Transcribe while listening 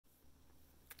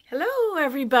Hello,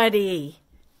 everybody.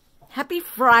 Happy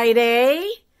Friday.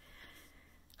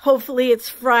 Hopefully it's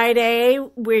Friday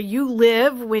where you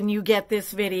live when you get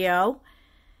this video.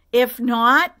 If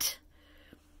not,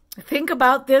 think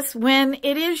about this when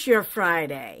it is your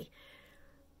Friday.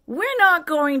 We're not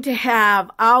going to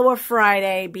have our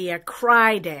Friday be a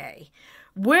cry day.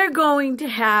 We're going to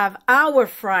have our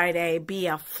Friday be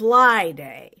a fly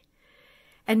day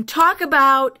and talk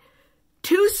about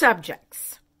two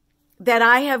subjects that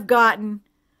I have gotten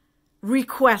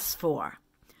requests for.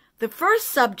 The first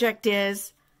subject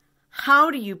is,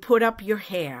 how do you put up your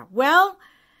hair? Well,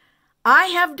 I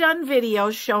have done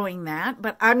videos showing that,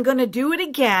 but I'm going to do it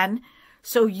again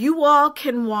so you all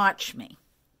can watch me.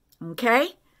 Okay?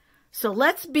 So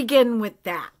let's begin with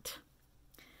that.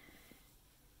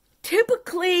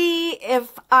 Typically,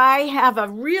 if I have a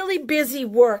really busy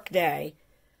work day,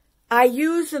 I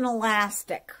use an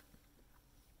elastic.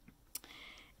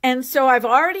 And so I've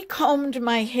already combed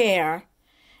my hair,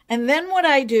 and then what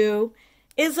I do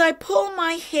is I pull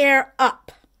my hair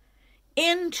up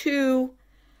into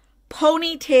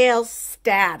ponytail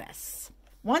status.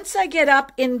 Once I get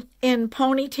up in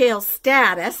ponytail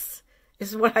status,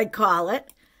 is what I call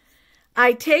it,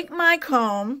 I take my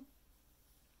comb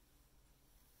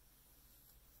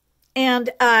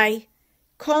and I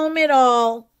comb it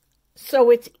all so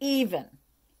it's even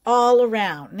all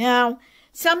around. Now,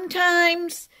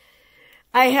 sometimes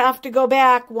I have to go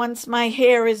back once my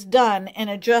hair is done and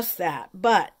adjust that,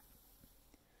 but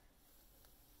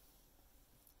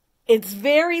it's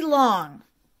very long.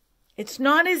 It's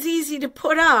not as easy to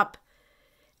put up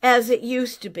as it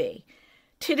used to be.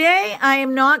 Today, I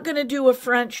am not going to do a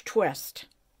French twist.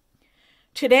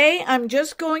 Today, I'm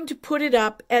just going to put it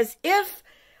up as if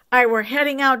I were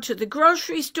heading out to the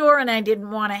grocery store and I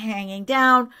didn't want it hanging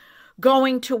down,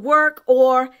 going to work,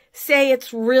 or say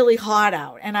it's really hot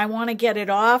out and I want to get it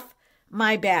off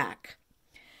my back.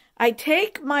 I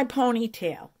take my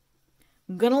ponytail.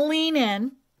 I'm going to lean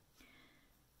in.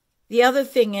 The other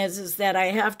thing is that I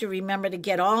have to remember to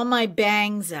get all my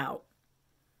bangs out,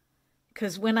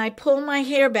 because when I pull my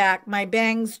hair back, my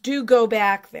bangs do go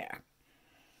back there.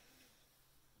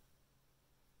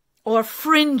 Or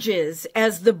fringes,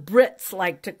 as the Brits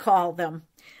like to call them.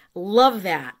 Love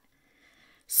that.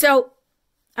 So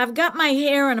I've got my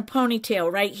hair in a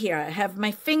ponytail right here. I have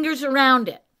my fingers around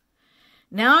it.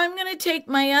 Now I'm going to take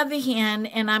my other hand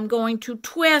and I'm going to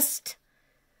twist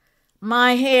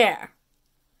my hair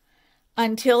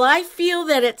until I feel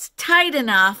that it's tight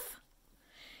enough.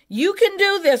 You can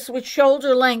do this with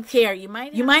shoulder length hair. You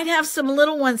might have some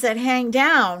little ones that hang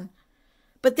down,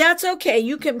 but that's okay.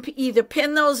 You can either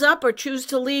pin those up or choose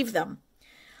to leave them.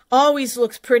 Always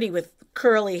looks pretty with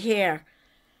curly hair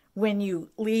when you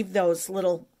leave those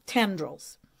little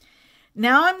tendrils.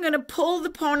 Now I'm going to pull the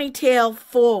ponytail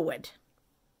forward.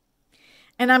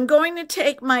 And I'm going to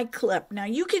take my clip. Now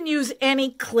you can use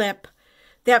any clip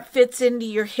that fits into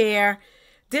your hair.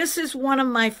 This is one of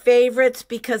my favorites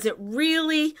because it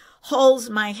really holds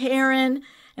my hair in.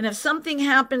 And if something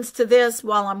happens to this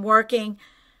while I'm working,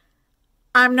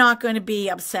 I'm not going to be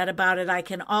upset about it. I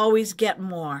can always get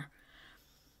more.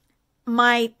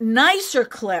 My nicer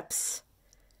clips,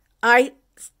 I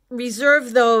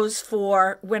reserve those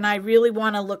for when I really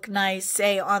want to look nice,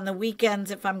 say on the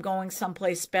weekends if I'm going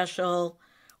someplace special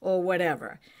or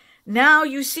whatever. Now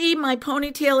you see my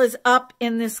ponytail is up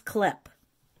in this clip.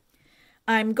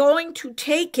 I'm going to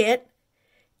take it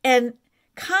and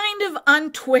kind of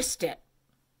untwist it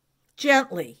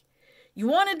gently. You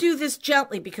want to do this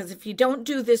gently because if you don't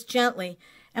do this gently,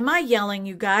 am I yelling,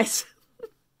 you guys?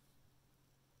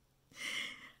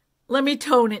 Let me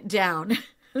tone it down.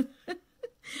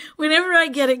 Whenever I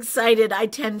get excited, I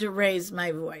tend to raise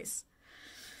my voice.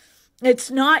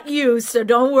 It's not you, so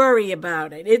don't worry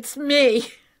about it. It's me.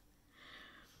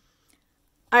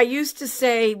 I used to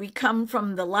say we come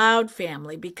from the loud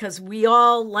family because we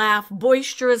all laugh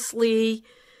boisterously.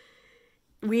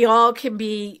 We all can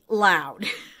be loud.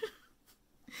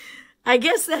 I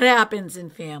guess that happens in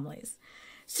families.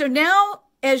 So now,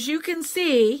 as you can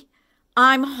see,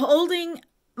 I'm holding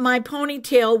my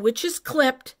ponytail, which is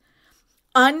clipped,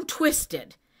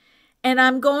 untwisted, and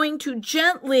I'm going to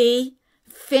gently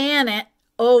fan it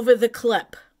over the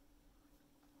clip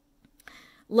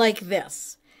like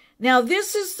this. Now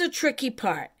this is the tricky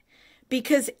part,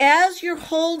 because as you're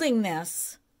holding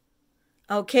this,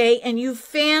 okay, and you've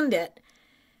fanned it,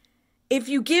 if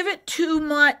you give it too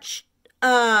much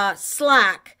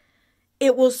slack,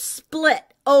 it will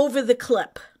split over the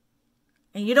clip,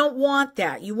 and you don't want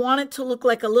that. You want it to look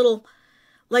like a little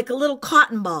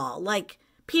cotton ball, like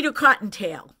Peter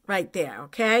Cottontail right there,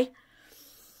 okay?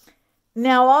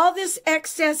 Now all this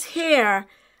excess hair,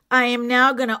 I am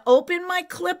now going to open my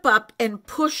clip up and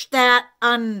push that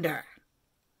under.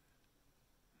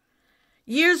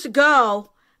 Years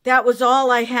ago, that was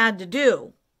all I had to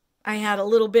do. I had a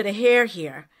little bit of hair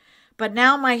here, but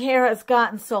now my hair has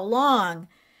gotten so long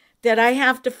that I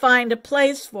have to find a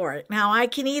place for it. Now I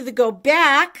can either go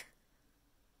back,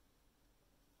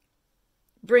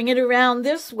 bring it around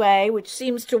this way, which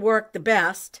seems to work the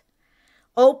best,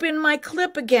 open my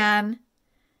clip again,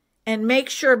 and make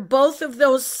sure both of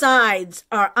those sides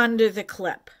are under the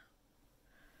clip.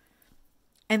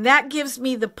 And that gives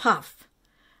me the puff.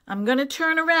 I'm going to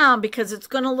turn around because it's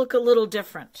going to look a little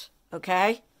different,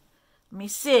 okay? Let me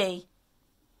see.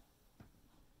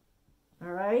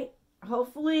 All right.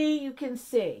 Hopefully you can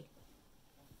see.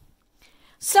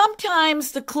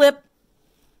 Sometimes the clip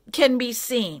can be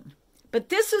seen, but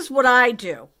this is what I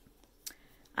do.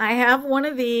 I have one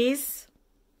of these.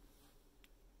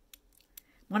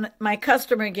 My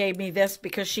customer gave me this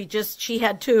because she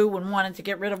had two and wanted to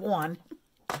get rid of one.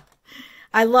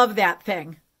 I love that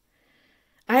thing.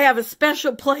 I have a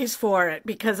special place for it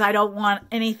because I don't want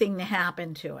anything to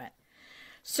happen to it.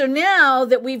 So now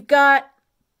that we've got,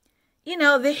 you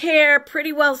know, the hair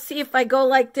pretty well, see if I go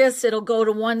like this, it'll go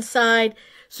to one side.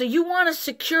 So you want to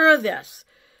secure this.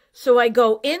 So I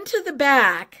go into the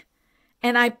back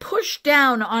and I push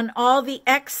down on all the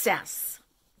excess.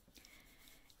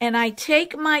 And I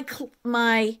take my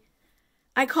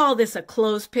I call this a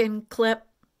clothespin clip.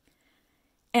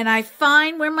 And I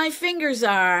find where my fingers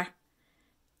are.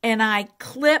 And I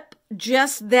clip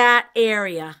just that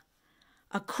area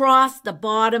across the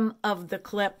bottom of the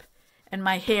clip. And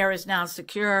my hair is now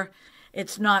secure.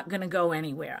 It's not going to go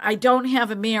anywhere. I don't have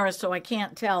a mirror, so I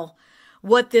can't tell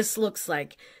what this looks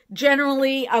like.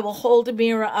 Generally, I will hold a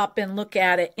mirror up and look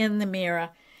at it in the mirror.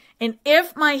 And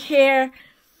if my hair,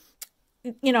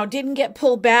 you know, didn't get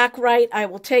pulled back right, I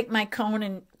will take my comb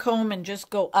and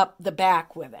just go up the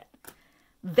back with it.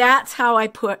 That's how I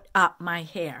put up my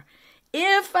hair.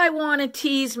 If I want to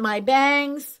tease my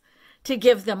bangs to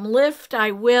give them lift,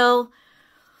 I will.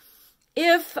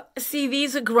 See,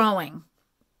 these are growing.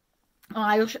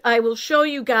 I will show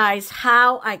you guys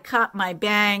how I cut my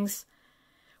bangs,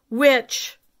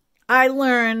 which I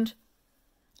learned,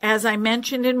 as I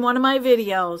mentioned in one of my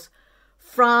videos,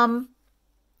 from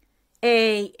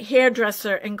a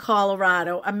hairdresser in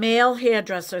Colorado, a male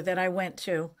hairdresser that I went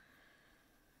to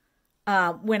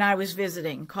when I was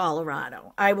visiting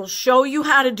Colorado. I will show you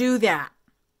how to do that.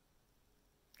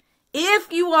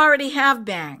 If you already have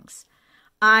bangs,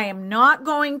 I am not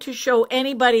going to show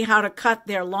anybody how to cut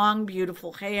their long,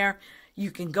 beautiful hair.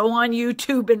 You can go on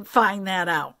YouTube and find that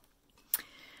out.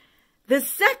 The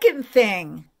second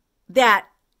thing that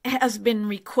has been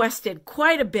requested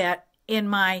quite a bit in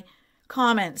my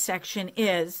comment section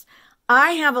is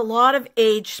I have a lot of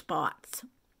age spots.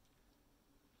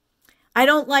 I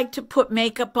don't like to put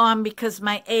makeup on because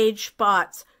my age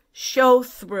spots show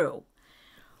through.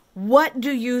 What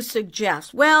do you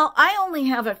suggest? Well, I only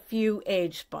have a few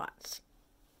age spots.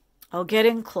 I'll get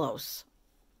in close.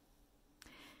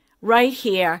 Right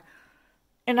here.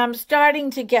 And I'm starting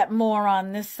to get more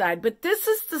on this side. But this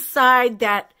is the side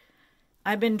that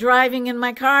I've been driving in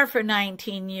my car for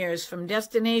 19 years from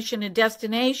destination to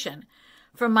destination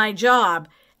for my job.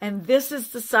 And this is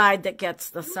the side that gets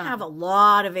the sun. I have a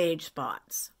lot of age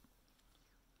spots.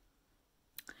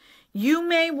 You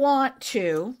may want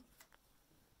to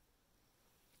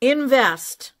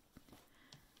invest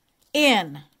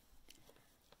in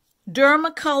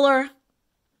Dermacolor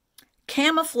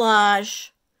Camouflage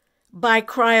by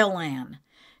Cryolan.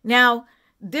 Now,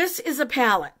 this is a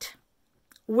palette,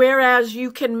 whereas you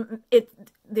can,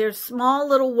 there's small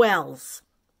little wells,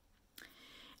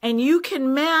 and you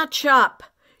can match up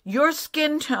your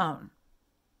skin tone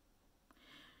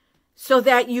so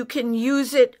that you can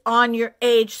use it on your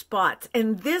age spots.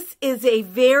 And this is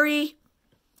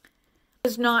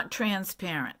is not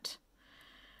transparent.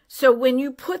 So when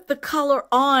you put the color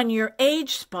on your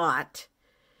age spot,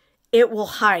 it will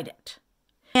hide it.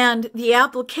 And the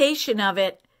application of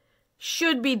it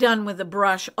should be done with a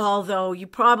brush, although you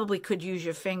probably could use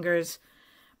your fingers,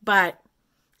 but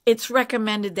it's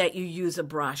recommended that you use a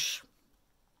brush.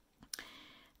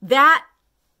 That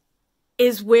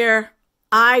is where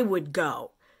I would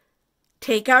go.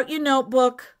 Take out your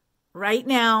notebook right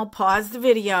now, pause the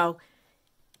video.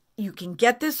 You can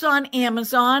get this on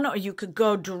Amazon, or you could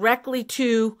go directly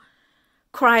to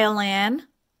Cryolan.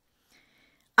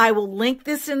 I will link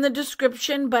this in the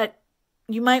description, but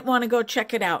you might want to go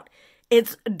check it out.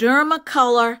 It's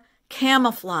Dermacolor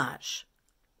Camouflage.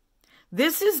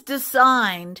 This is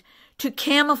designed to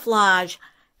camouflage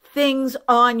things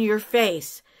on your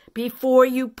face before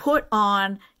you put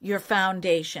on your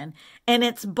foundation. And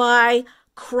it's by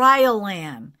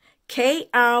Kryolan,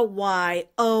 Kryolan.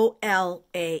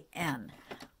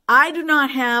 I do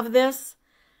not have this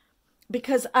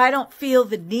because I don't feel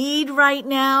the need right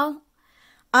now.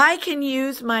 I can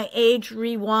use my Age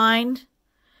Rewind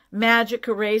Magic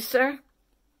Eraser.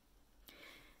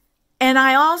 And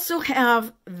I also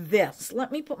have this.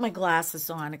 Let me put my glasses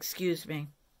on, excuse me.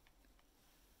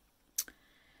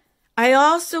 I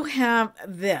also have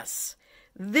this.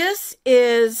 This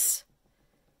is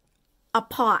a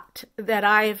pot that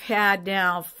I have had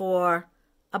now for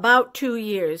about 2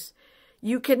 years.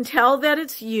 You can tell that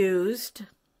it's used.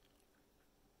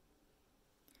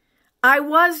 I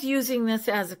was using this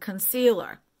as a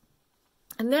concealer.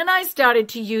 And then I started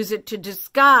to use it to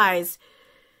disguise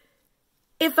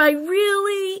if I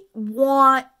really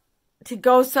want to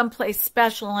go someplace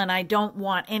special and I don't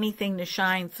want anything to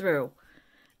shine through.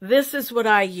 This is what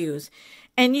I use.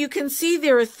 And you can see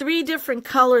there are 3 different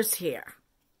colors here.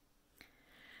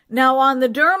 Now on the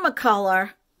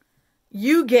Dermacolor,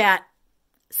 you get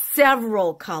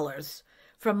several colors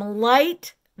from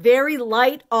light, very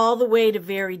light, all the way to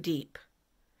very deep.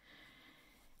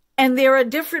 And there are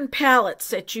different palettes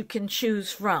that you can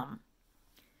choose from.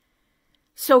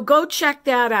 So go check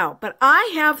that out. But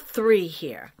I have 3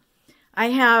 here. I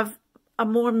have a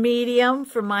more medium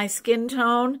for my skin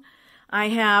tone. I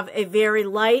have a very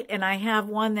light, and I have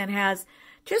one that has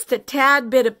just a tad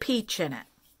bit of peach in it.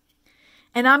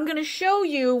 And I'm going to show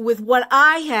you with what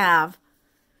I have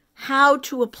how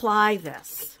to apply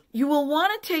this. You will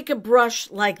want to take a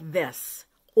brush like this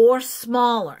or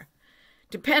smaller,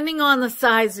 depending on the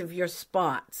size of your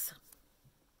spots.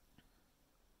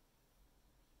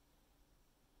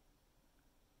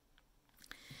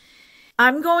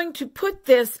 I'm going to put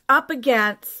this up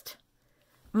against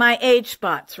my age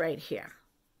spots right here.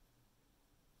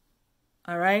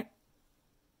 All right?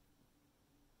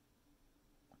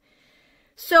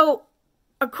 So,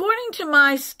 according to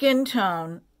my skin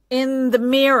tone in the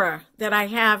mirror that I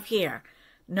have here,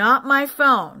 not my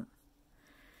phone,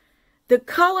 the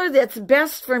color that's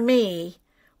best for me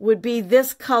would be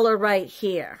this color right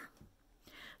here.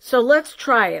 So let's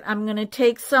try it. I'm going to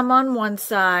take some on one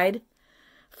side,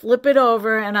 flip it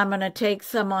over, and I'm going to take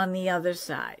some on the other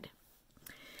side.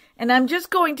 And I'm just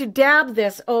going to dab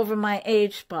this over my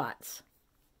age spots.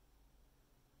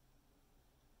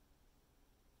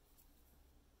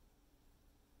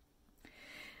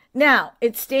 Now,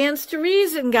 it stands to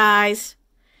reason, guys,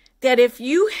 that if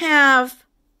you have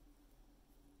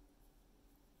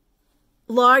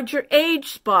larger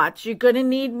age spots, you're going to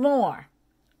need more.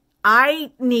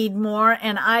 I need more,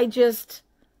 and I just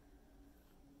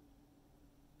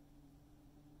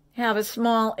have a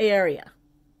small area.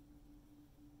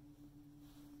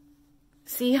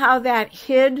 See how that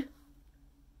hid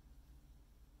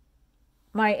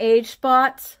my age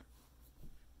spots?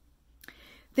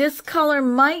 This color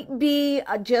might be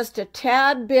just a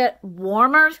tad bit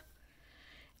warmer,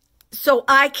 so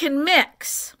I can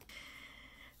mix.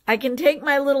 I can take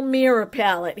my little mirror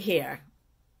palette here,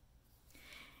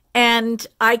 and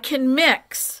I can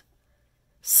mix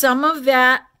some of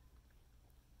that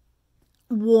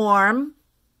warm.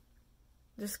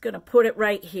 Just going to put it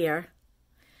right here.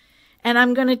 And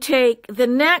I'm going to take the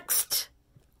next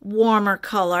warmer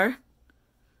color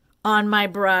on my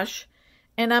brush,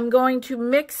 and I'm going to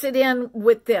mix it in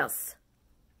with this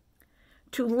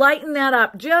to lighten that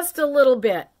up just a little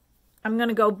bit. I'm going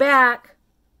to go back.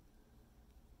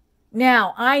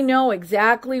 Now, I know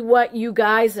exactly what you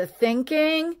guys are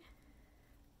thinking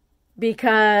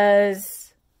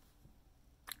because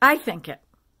I think it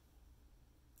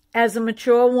as a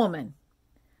mature woman.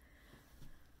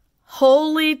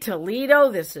 Holy Toledo,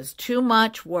 this is too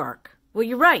much work. Well,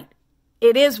 you're right.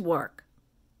 It is work.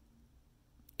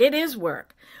 It is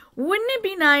work. Wouldn't it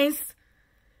be nice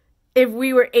if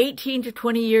we were 18 to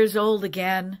 20 years old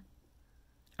again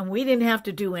and we didn't have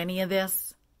to do any of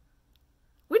this?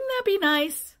 Wouldn't that be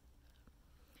nice?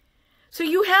 So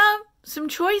you have some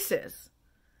choices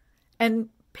and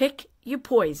pick your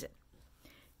poison.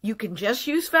 You can just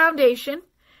use foundation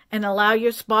and allow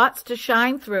your spots to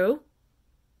shine through.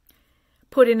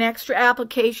 Put an extra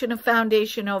application of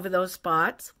foundation over those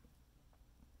spots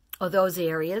or those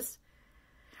areas.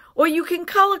 Or you can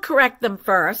color correct them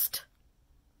first.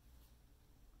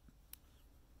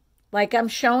 Like I'm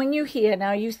showing you here.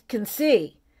 Now you can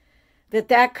see that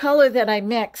that color that I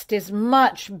mixed is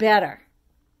much better.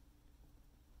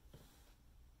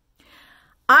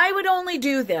 I would only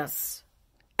do this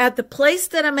at the place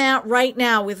that I'm at right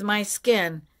now with my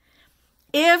skin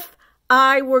if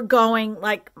I were going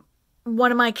like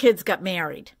one of my kids got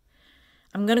married.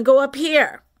 I'm going to go up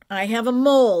here. I have a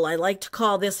mole. I like to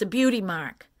call this a beauty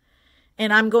mark.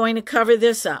 And I'm going to cover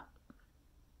this up.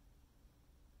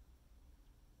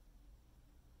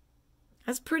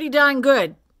 That's pretty darn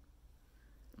good.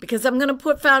 Because I'm going to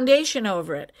put foundation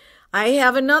over it. I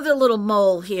have another little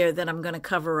mole here that I'm going to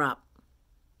cover up.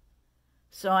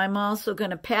 So I'm also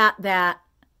going to pat that.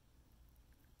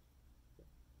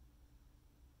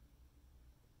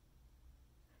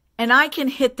 And I can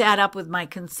hit that up with my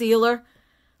concealer.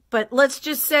 But let's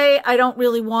just say I don't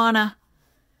really want to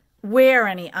wear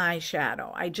any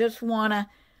eyeshadow. I just want to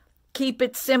keep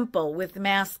it simple with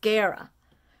mascara.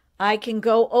 I can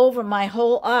go over my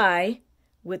whole eye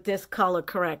with this color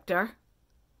corrector.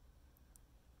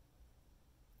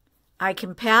 I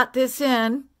can pat this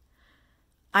in.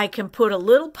 I can put a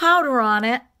little powder on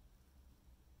it.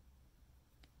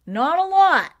 Not a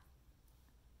lot.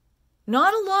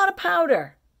 Not a lot of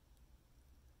powder.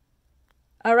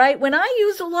 All right, when I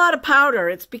use a lot of powder,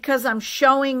 it's because I'm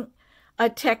showing a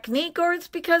technique or it's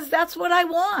because that's what I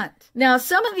want. Now,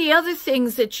 some of the other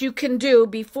things that you can do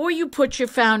before you put your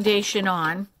foundation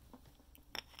on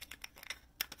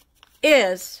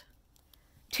is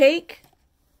take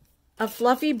a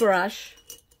fluffy brush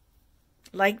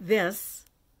like this,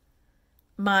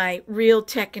 my Real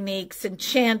Techniques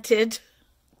Enchanted,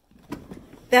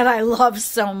 that I love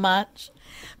so much,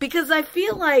 because I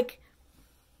feel like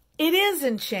it is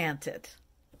enchanted.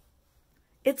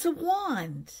 It's a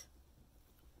wand.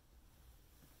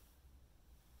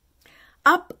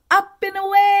 Up, up and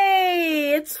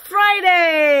away. It's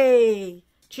Friday.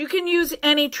 You can use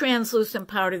any translucent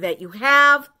powder that you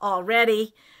have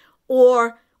already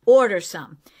or order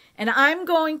some. And I'm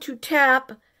going to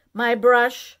tap my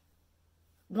brush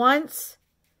once,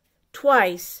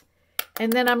 twice,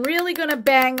 and then I'm really going to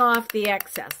bang off the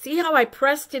excess. See how I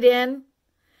pressed it in?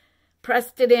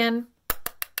 Pressed it in.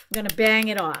 I'm going to bang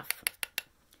it off.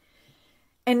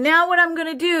 And now what I'm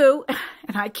going to do,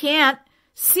 and I can't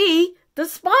see the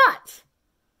spots.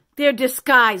 They're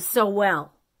disguised so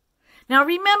well. Now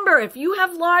remember, if you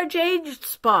have large age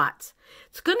spots,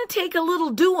 it's going to take a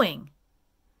little doing.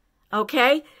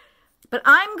 Okay? But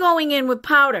I'm going in with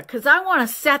powder because I want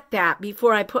to set that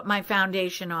before I put my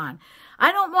foundation on.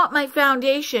 I don't want my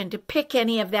foundation to pick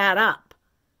any of that up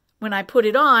when I put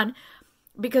it on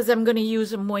because I'm going to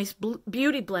use a moist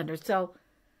beauty blender. So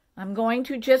I'm going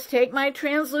to just take my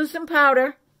translucent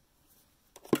powder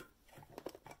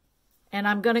and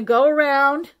I'm going to go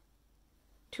around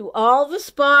to all the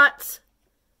spots.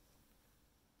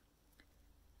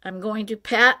 I'm going to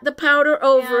pat the powder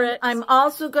over it. I'm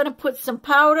also going to put some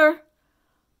powder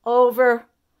over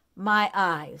my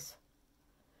eyes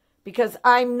because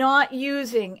I'm not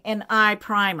using an eye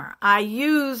primer. I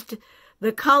used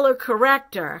the color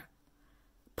corrector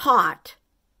pot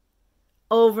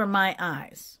over my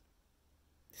eyes.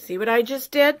 See what I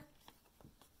just did?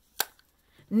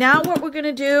 Now what we're going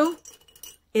to do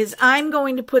is I'm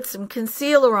going to put some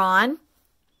concealer on,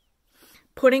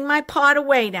 putting my pot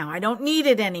away now. I don't need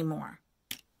it anymore.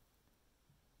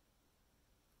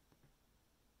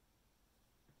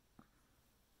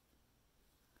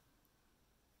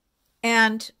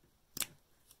 And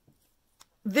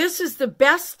this is the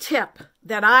best tip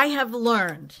that I have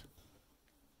learned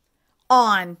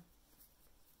on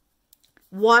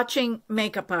watching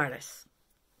makeup artists.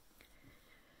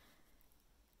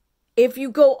 If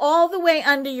you go all the way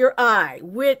under your eye,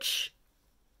 which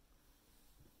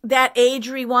that age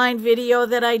rewind video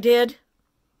that I did,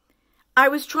 I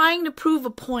was trying to prove a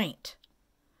point.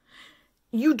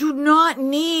 You do not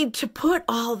need to put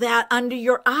all that under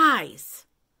your eyes.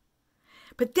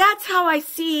 But that's how I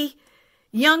see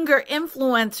younger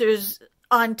influencers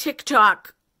on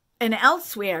TikTok and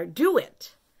elsewhere do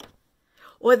it.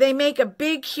 Or they make a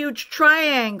big, huge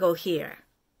triangle here.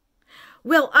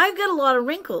 Well, I've got a lot of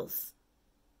wrinkles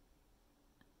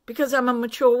because I'm a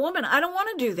mature woman. I don't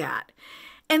want to do that.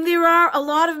 And there are a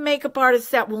lot of makeup artists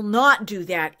that will not do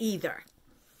that either.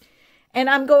 And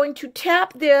I'm going to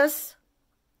tap this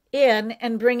in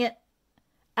and bring it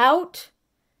out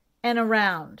and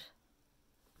around.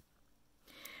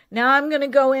 Now I'm going to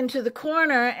go into the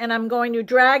corner and I'm going to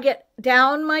drag it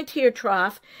down my tear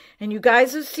trough. And you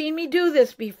guys have seen me do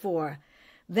this before.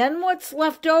 Then what's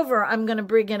left over, I'm going to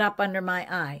bring it up under my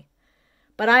eye.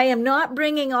 But I am not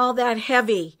bringing all that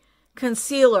heavy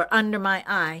concealer under my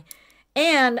eye.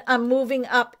 And I'm moving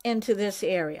up into this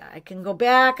area. I can go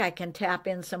back, I can tap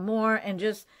in some more and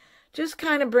just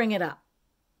kind of bring it up.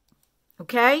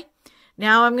 Okay?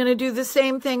 Now I'm going to do the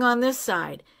same thing on this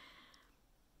side.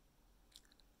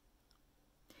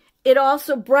 It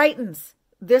also brightens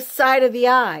this side of the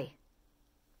eye.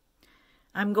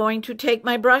 I'm going to take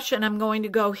my brush and I'm going to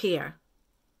go here.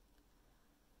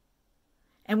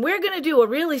 And we're going to do a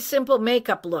really simple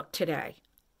makeup look today.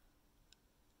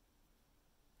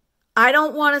 I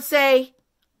don't want to say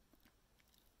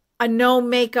a no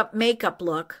makeup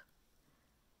look,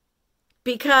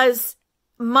 because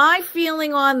my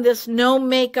feeling on this no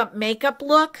makeup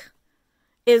look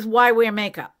is why wear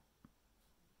makeup.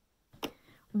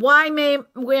 Why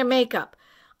wear makeup?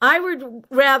 I would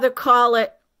rather call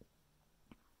it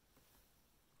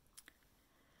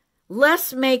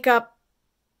less makeup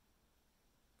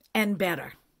and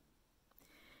better.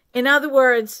 In other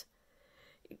words,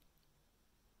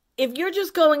 if you're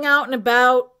just going out and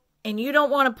about and you don't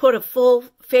want to put a full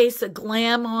face of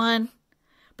glam on,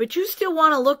 but you still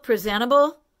want to look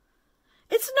presentable,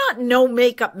 it's not no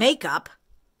makeup.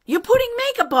 You're putting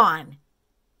makeup on.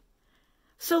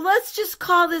 So let's just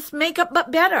call this makeup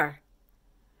but better.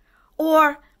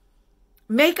 Or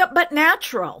makeup but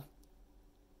natural.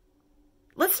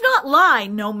 Let's not lie,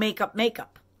 no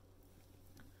makeup.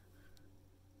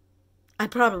 I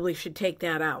probably should take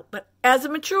that out. But as a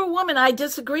mature woman, I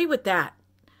disagree with that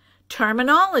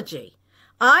terminology.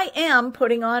 I am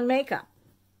putting on makeup.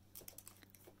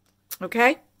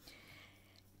 Okay?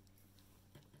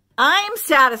 I am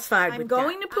satisfied with that. I'm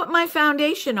going to put my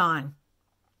foundation on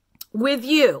with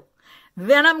you.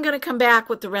 Then I'm going to come back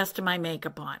with the rest of my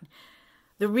makeup on.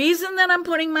 The reason that I'm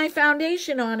putting my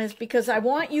foundation on is because I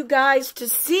want you guys to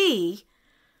see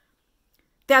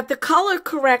that the color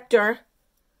corrector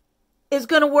is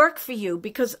going to work for you,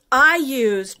 because I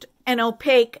used an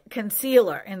opaque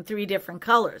concealer in 3 different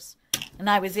colors and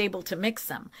I was able to mix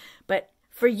them. But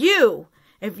for you,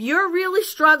 if you're really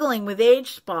struggling with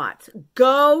age spots,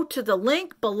 go to the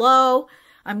link below.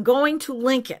 I'm going to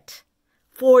link it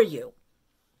for you.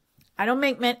 I don't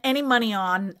make any money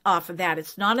off of that.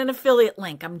 It's not an affiliate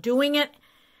link. I'm doing it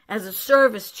as a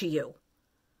service to you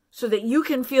so that you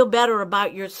can feel better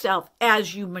about yourself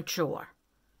as you mature.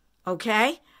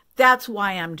 Okay? That's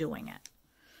why I'm doing it.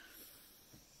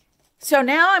 So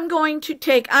now I'm going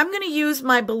to use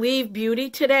my Believe Beauty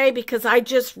today because I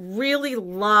just really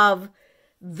love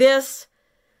this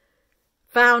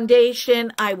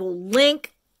foundation. I will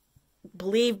link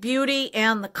Believe Beauty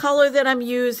and the color that I'm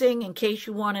using in case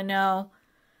you want to know.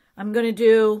 I'm going to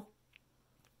do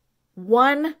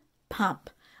 1 pump.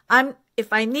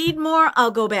 If I need more,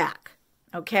 I'll go back.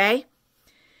 Okay?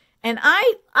 And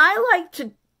I like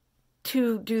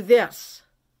to do this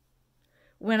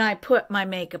when I put my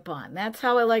makeup on. That's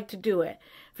how I like to do it.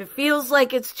 If it feels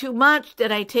like it's too much,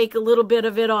 then I take a little bit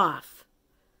of it off.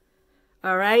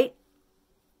 All right?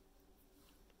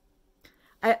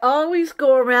 I always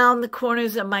go around the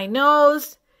corners of my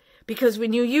nose, because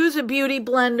when you use a beauty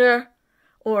blender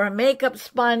or a makeup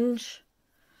sponge,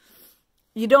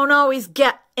 you don't always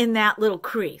get in that little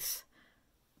crease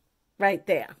right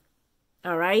there.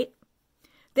 All right?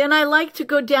 Then I like to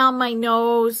go down my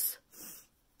nose,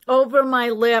 over my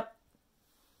lip.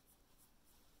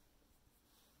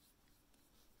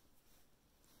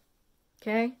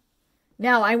 Okay?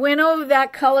 Now, I went over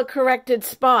that color-corrected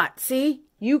spot. See?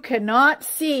 You cannot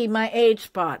see my age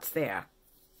spots there.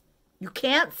 You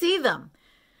can't see them.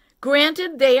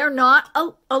 Granted, they are not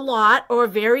a lot or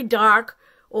very dark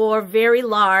or very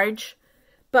large,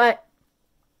 but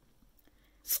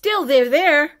still they're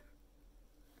there.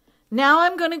 Now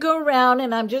I'm going to go around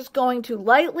and I'm just going to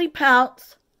lightly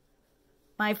pounce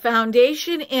my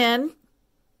foundation in.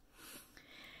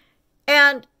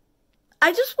 And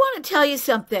I just want to tell you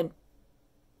something.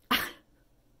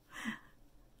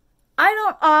 I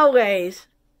don't always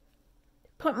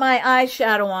put my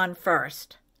eyeshadow on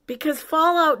first because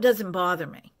fallout doesn't bother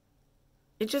me.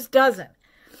 It just doesn't.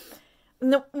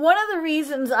 And one of the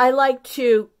reasons I like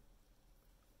to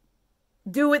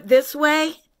do it this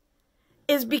way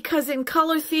is because in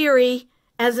color theory,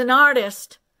 as an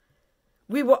artist,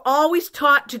 we were always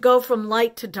taught to go from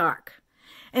light to dark.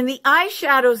 And the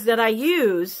eyeshadows that I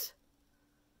use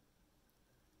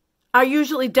are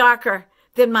usually darker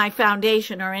than my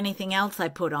foundation or anything else I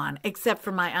put on, except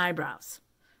for my eyebrows.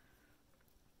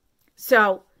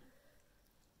 So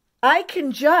I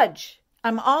can judge.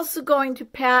 I'm also going to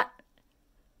pat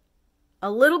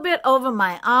a little bit over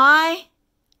my eye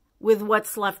with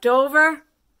what's left over.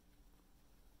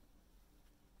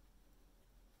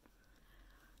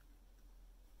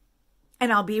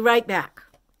 And I'll be right back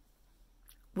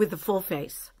with the full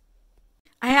face.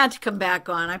 I had to come back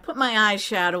on. I put my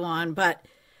eyeshadow on, but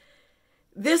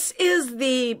this is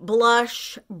the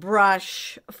blush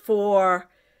brush for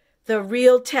the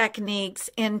Real Techniques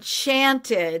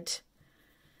Enchanted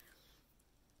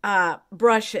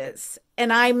brushes.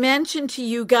 And I mentioned to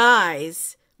you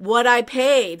guys what I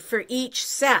paid for each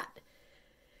set.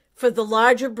 For the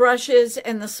larger brushes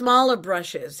and the smaller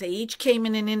brushes, they each came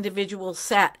in an individual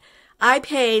set. I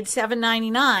paid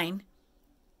 $7.99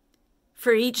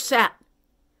 for each set.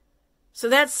 So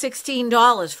that's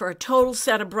 $16 for a total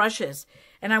set of brushes.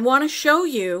 And I want to show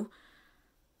you,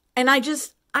 and I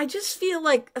just feel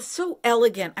like so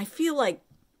elegant. I feel like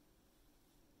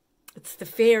it's the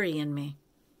fairy in me.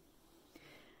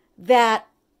 That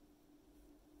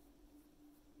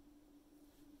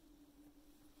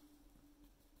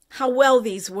how well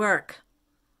these work.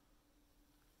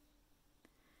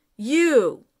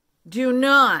 You do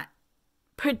not,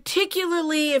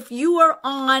 particularly if you are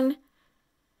on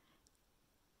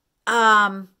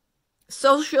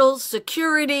Social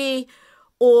Security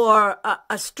or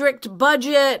a strict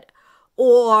budget,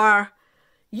 or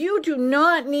you do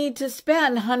not need to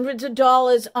spend hundreds of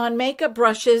dollars on makeup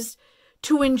brushes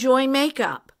to enjoy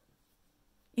makeup.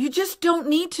 You just don't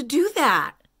need to do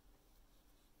that.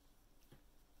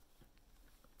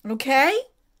 Okay?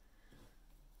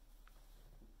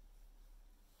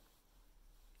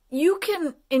 You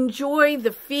can enjoy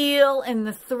the feel and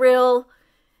the thrill.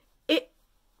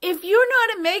 If you're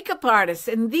not a makeup artist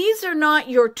and these are not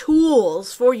your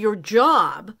tools for your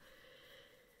job,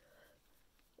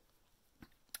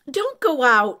 don't go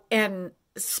out and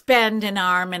spend an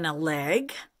arm and a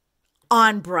leg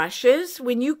on brushes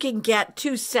when you can get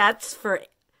 2 sets for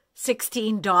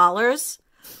 $16.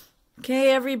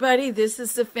 Okay, everybody, this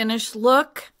is the finished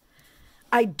look.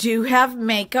 I do have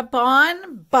makeup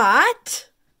on,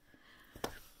 but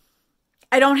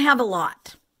I don't have a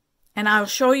lot. And I'll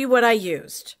show you what I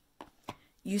used.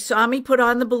 You saw me put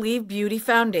on the Believe Beauty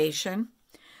foundation.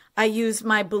 I used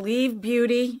my Believe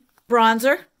Beauty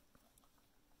bronzer.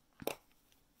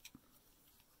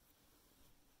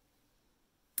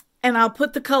 And I'll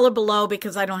put the color below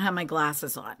because I don't have my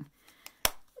glasses on.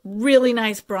 Really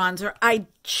nice bronzer. I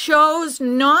chose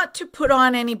not to put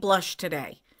on any blush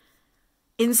today.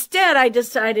 Instead, I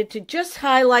decided to just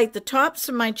highlight the tops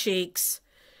of my cheeks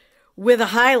with a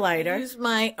highlighter. I use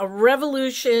my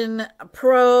Revolution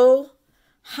Pro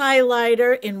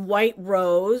highlighter in White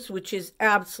Rose, which is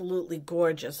absolutely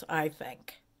gorgeous, I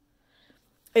think.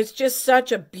 It's just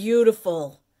such a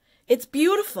beautiful, it's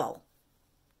beautiful.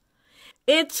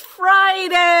 It's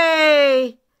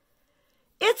Friday.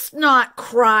 It's not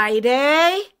Cry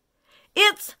Day.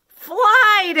 It's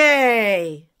Fly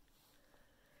Day.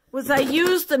 I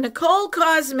used the Nicole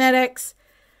Cosmetics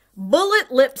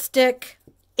Bullet Lipstick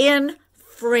in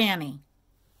Franny.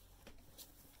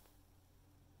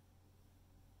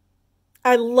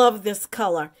 I love this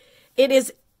color. It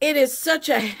is such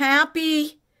a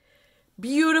happy,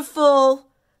 beautiful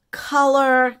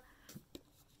color.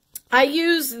 I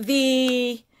use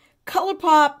the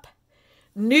ColourPop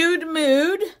Nude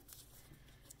Mood,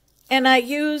 and I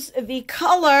use the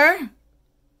color,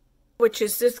 which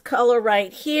is this color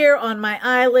right here on my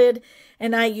eyelid,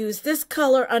 and I use this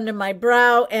color under my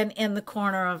brow and in the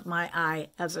corner of my eye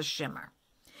as a shimmer.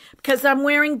 Because I'm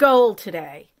wearing gold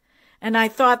today, and I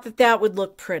thought that that would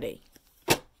look pretty.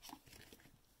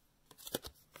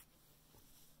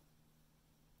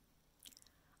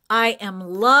 I am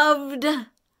loved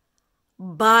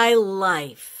by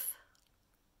life.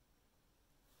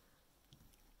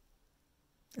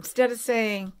 Instead of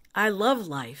saying, I love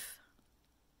life,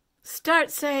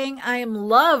 start saying, I am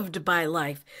loved by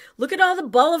life. Look at all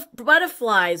the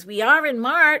butterflies. We are in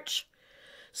March.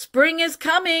 Spring is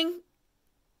coming.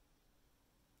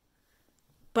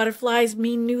 Butterflies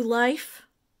mean new life,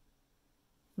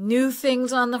 new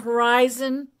things on the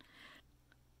horizon.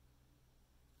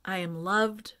 I am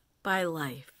loved by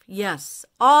life. Yes,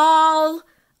 all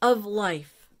of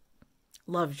life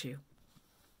loves you.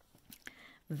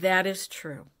 That is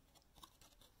true.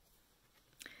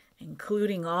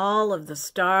 Including all of the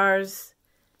stars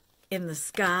in the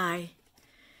sky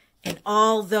and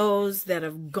all those that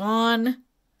have gone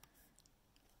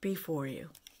before you.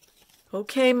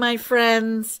 Okay, my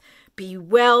friends, be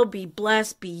well, be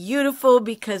blessed, be beautiful,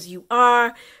 because you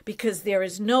are, because there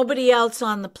is nobody else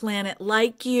on the planet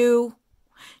like you.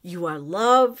 You are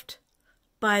loved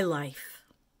by life.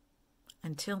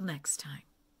 Until next time.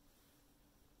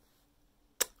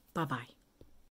 Bye-bye.